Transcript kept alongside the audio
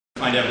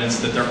find evidence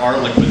that there are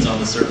liquids on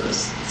the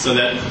surface. So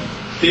that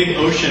big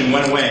ocean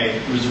went away.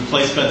 It was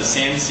replaced by the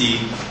sand sea.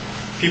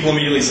 People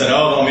immediately said,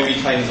 oh, well,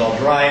 maybe Titan's all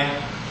dry.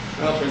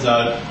 Well, it turns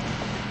out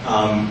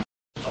all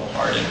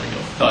hard and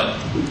thud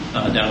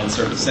down on the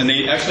surface. And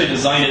they actually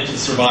designed it to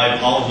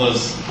survive all of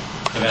those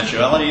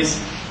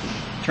eventualities.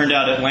 Turned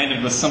out it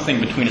landed with something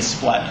between a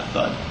splat and a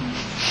thud.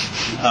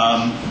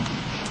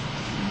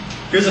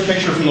 Here's a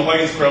picture from the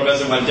Huygens probe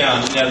as it went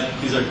down.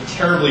 These are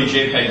terribly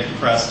JPEG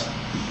compressed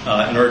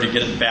in order to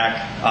get it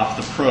back off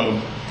the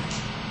probe.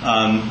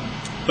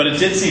 But it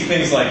did see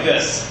things like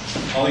this.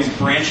 All these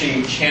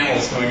branching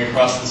channels going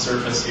across the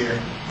surface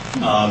here.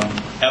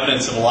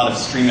 Evidence of a lot of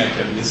stream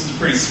activity. This is a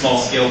pretty small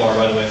scale bar,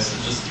 by the way. This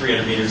is just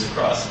 300 meters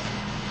across.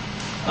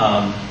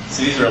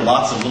 So these are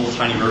lots of little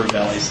tiny river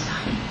valleys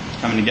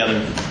coming together.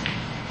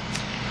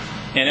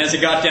 And as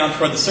it got down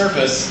toward the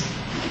surface,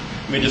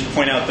 let me just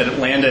point out that it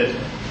landed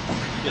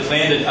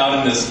out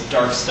in this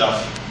dark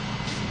stuff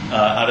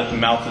out at the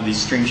mouth of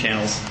these stream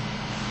channels.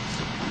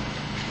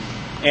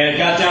 And it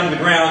got down to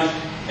the ground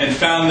and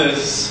found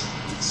this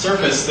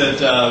surface that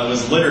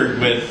was littered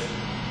with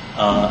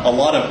a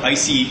lot of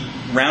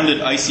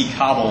rounded icy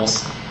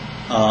cobbles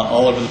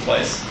all over the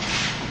place.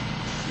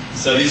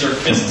 So these are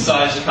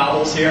fist-sized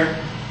cobbles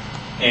here.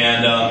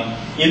 And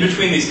in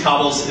between these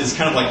cobbles is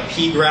kind of like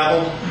pea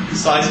gravel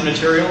sized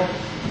material.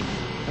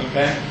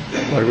 Okay?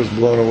 Like it was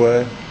blown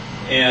away?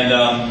 And,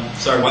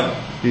 sorry, what?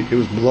 It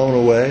was blown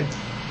away?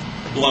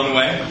 Blown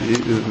away?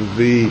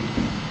 The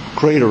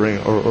cratering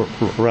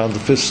around the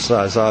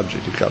fist-sized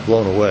object, it got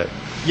blown away.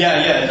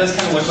 Yeah, it does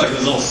kind of look like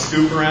there's a little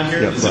scoop around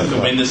here. Yeah, as if the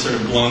wind has sort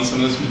of blown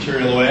some of this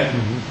material away.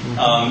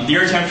 The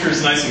air temperature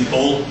is nice and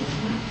cold,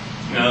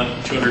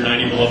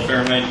 290 below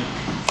Fahrenheit.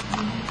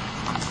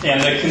 And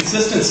the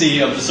consistency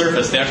of the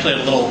surface, they actually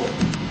had a little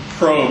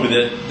probe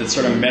that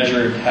sort of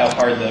measured how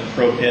hard the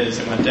probe hit as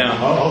it went down.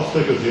 I'll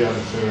stick with the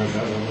atmosphere on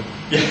that one.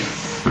 Yeah.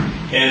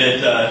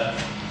 And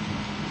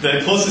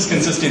the closest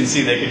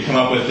consistency they could come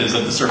up with is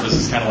that the surface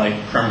is kind of like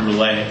creme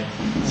brulee.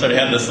 So it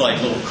had this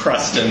like little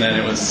crust and then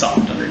it was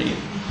soft underneath.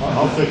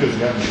 How thick is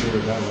the atmosphere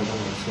of that one?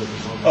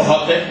 Oh,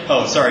 how thick?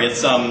 Oh, sorry.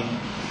 It's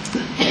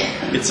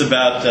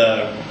about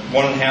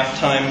 1.5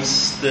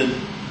 times the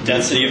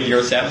density of the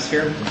Earth's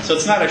atmosphere. So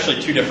it's not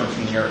actually too different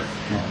from the Earth,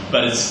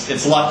 but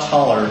it's a lot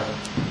taller.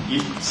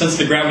 Since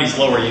the gravity's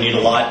lower, you need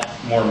a lot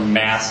more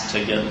mass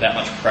to get that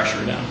much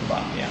pressure down to the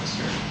bottom of the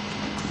atmosphere.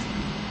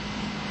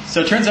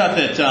 So it turns out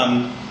that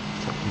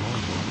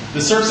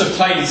the surface of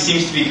Titan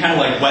seems to be kind of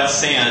like wet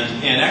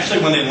sand, and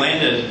actually when they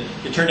landed,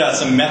 it turned out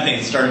some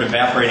methane started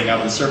evaporating out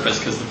of the surface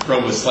because the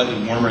probe was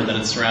slightly warmer than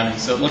its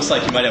surroundings. So it looks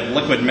like you might have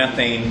liquid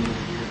methane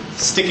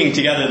sticking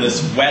together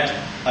this wet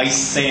ice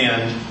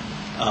sand.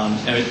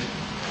 And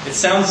it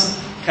sounds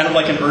kind of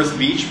like an Earth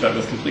beach, but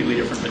with completely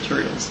different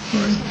materials.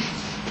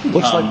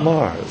 Looks like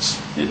Mars.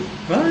 It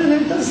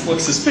does look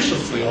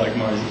suspiciously like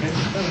Mars.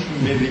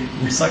 Maybe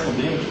recycled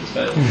the images,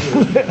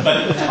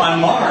 but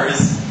on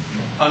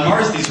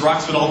Mars, these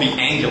rocks would all be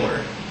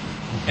angular,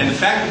 and the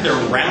fact that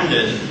they're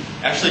rounded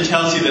actually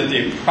tells you that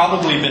they've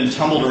probably been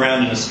tumbled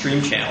around in a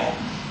stream channel,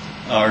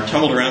 or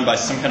tumbled around by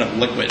some kind of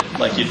liquid,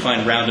 like you'd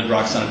find rounded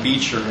rocks on a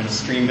beach or in a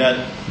stream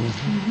bed.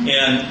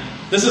 And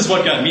this is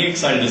what got me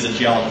excited as a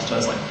geologist. I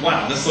was like,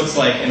 wow, this looks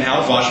like an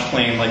outwash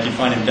plain like you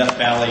find in Death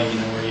Valley,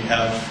 where you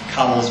have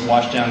cobbles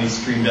washed down these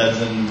stream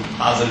beds and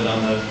deposited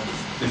on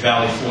the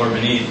valley floor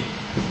beneath.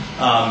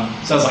 So I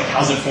was like,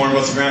 how's it formed?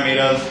 What's the ground made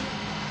of?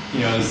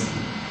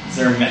 Is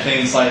there a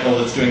methane cycle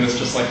that's doing this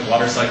just like the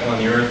water cycle on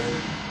the Earth?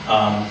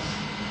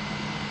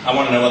 I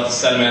want to know about the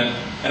sediment.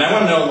 And I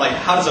want to know,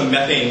 how does a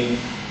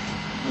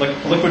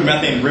liquid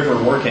methane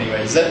river work anyway?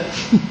 Does that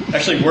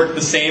actually work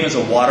the same as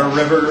a water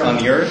river on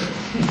the Earth?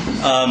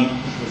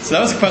 So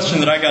that was a question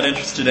that I got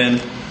interested in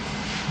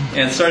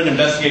and started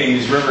investigating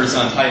these rivers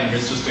on Titan.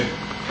 Here's just a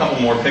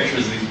couple more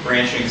pictures of these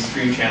branching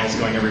stream channels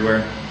going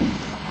everywhere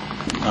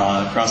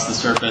across the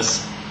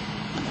surface.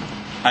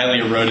 Highly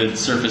eroded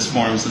surface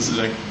forms. This is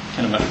a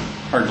kind of a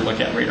hard to look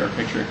at radar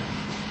picture.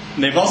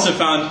 And they've also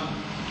found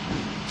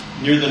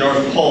near the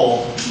North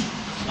Pole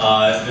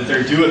that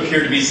there do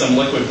appear to be some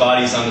liquid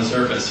bodies on the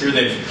surface. Here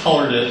they've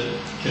colored it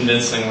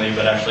convincingly,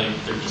 but actually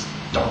they're just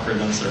darker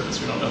than the surface.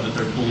 We don't know that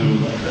they're blue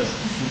like this.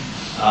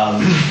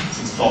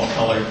 This is false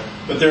color.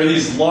 But there are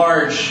these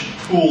large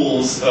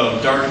pools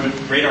of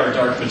radar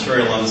dark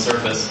material on the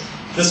surface.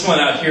 This one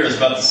out here is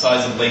about the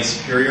size of Lake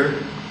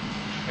Superior.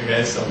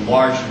 Okay, so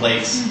large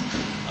lakes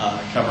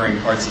covering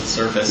parts of the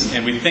surface.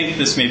 And we think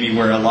this may be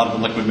where a lot of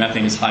the liquid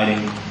methane is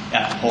hiding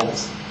at the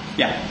poles.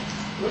 Yeah?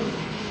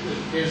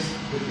 There's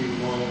could be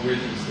long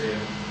ridges there.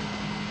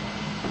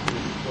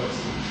 What's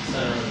the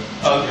center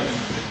of it?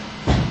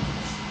 Okay.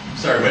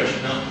 Sorry, which?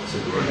 No, to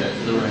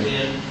the right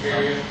hand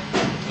area.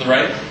 To the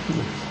right?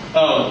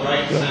 Oh,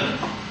 Right center.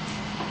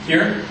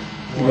 Here?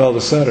 No,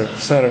 the center.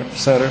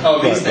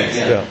 Oh, these things.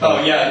 Yeah.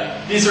 Oh,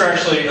 yeah. These are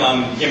actually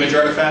image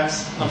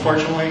artifacts,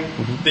 unfortunately.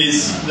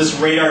 This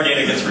radar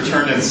data gets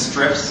returned in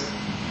strips,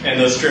 and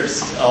those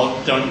strips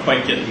don't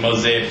quite get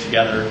mosaic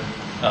together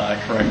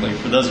correctly.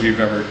 For those of you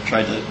who've ever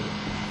tried to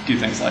do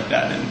things like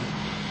that. And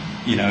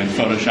in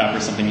Photoshop or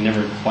something, you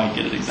never quite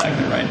get it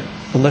exactly right.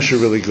 Unless you're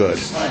really good.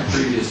 Slide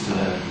previous to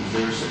that, is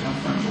there a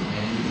circumferential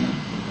band again?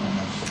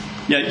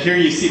 Yeah, here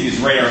you see these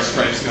radar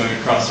stripes going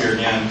across here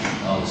again.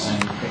 Oh, the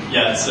same.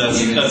 Yeah, that's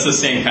the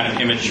same kind of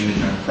image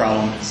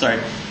problem. Sorry.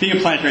 Being a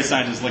planetary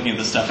scientist looking at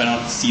this stuff, I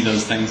don't see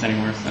those things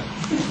anymore. So.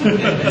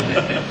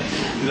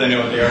 Because I know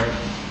what they are.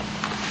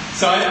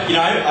 So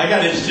I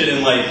got interested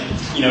in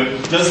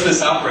does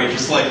this operate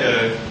just like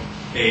a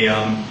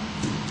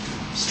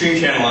stream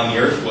channel on the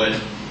Earth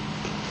would?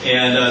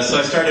 And so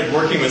I started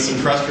working with some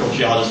terrestrial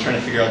geologists trying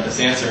to figure out this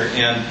answer.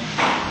 And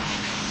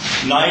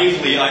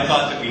naively, I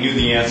thought that we knew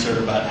the answer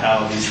about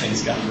how these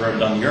things got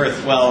eroded on the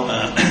Earth. Well,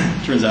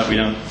 turns out we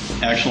don't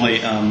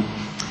actually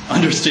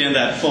understand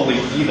that fully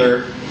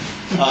either.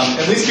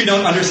 At least we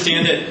don't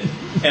understand it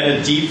at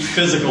a deep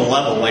physical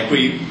level. Like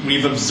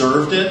we've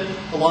observed it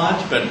a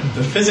lot, but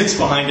the physics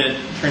behind it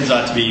turns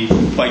out to be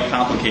quite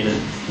complicated.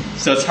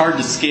 So it's hard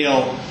to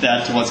scale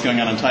that to what's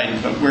going on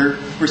Titan. But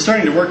we're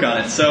starting to work on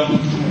it. So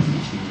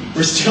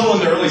we're still in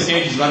the early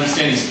stages of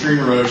understanding stream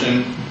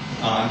erosion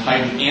on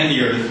Titan and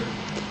the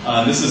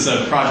Earth. This is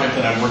a project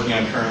that I'm working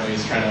on currently,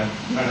 is trying to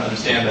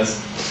understand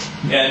this.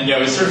 And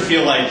we sort of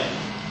feel like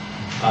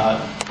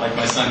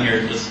my son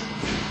here, just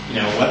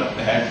what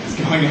the heck is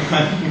going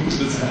on? This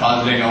is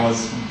causing all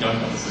this going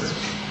on this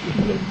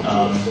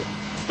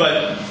Earth.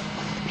 But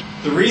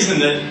the reason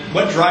that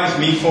what drives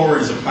me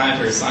forward as a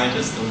planetary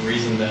scientist, and the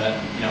reason that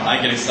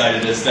I get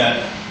excited is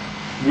that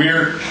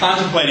we're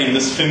contemplating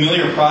this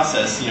familiar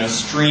process.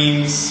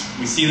 Streams,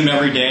 we see them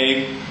every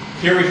day.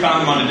 Here we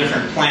found them on a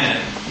different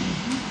planet,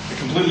 a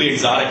completely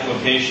exotic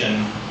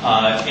location,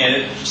 and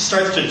it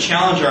starts to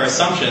challenge our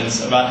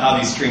assumptions about how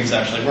these streams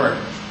actually work.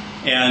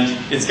 And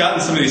it's gotten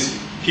some of these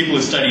people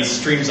who study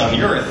streams on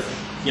the Earth,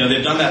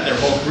 they've done that their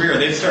whole career.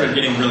 They've started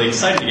getting really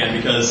excited again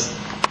because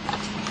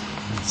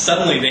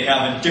suddenly they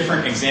have a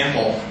different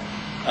example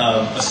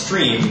of a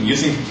stream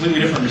using completely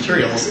different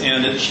materials,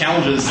 and it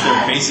challenges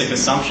their basic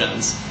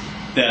assumptions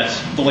that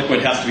the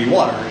liquid has to be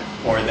water,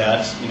 or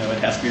that it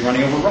has to be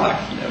running over rock.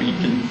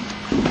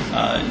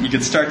 You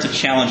can start to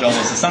challenge all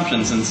those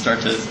assumptions and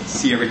start to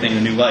see everything in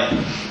a new light.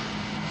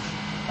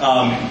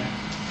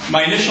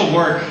 My initial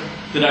work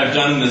that I've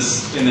done in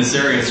this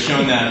area has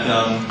shown that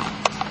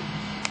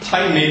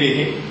Titan may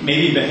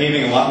be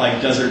behaving a lot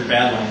like desert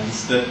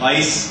badlands. The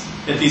ice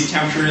at these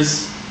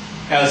temperatures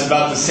has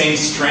about the same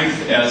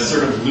strength as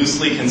sort of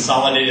loosely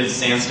consolidated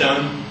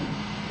sandstone.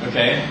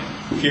 Okay?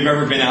 If you've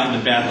ever been out in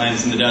the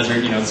badlands in the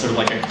desert, it's sort of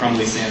like a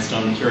crumbly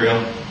sandstone material.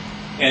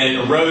 And it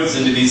erodes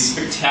into these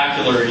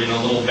spectacular,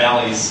 little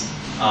valleys.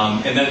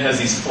 And then it has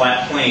these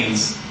flat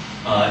plains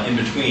in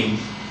between.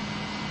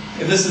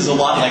 And this is a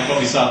lot like what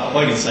we saw at the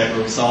Huygens site,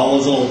 where we saw all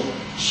those little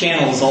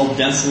channels all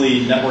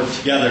densely networked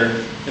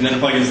together, and then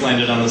Huygens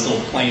landed on this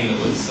little plain that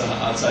was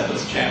outside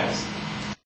those channels.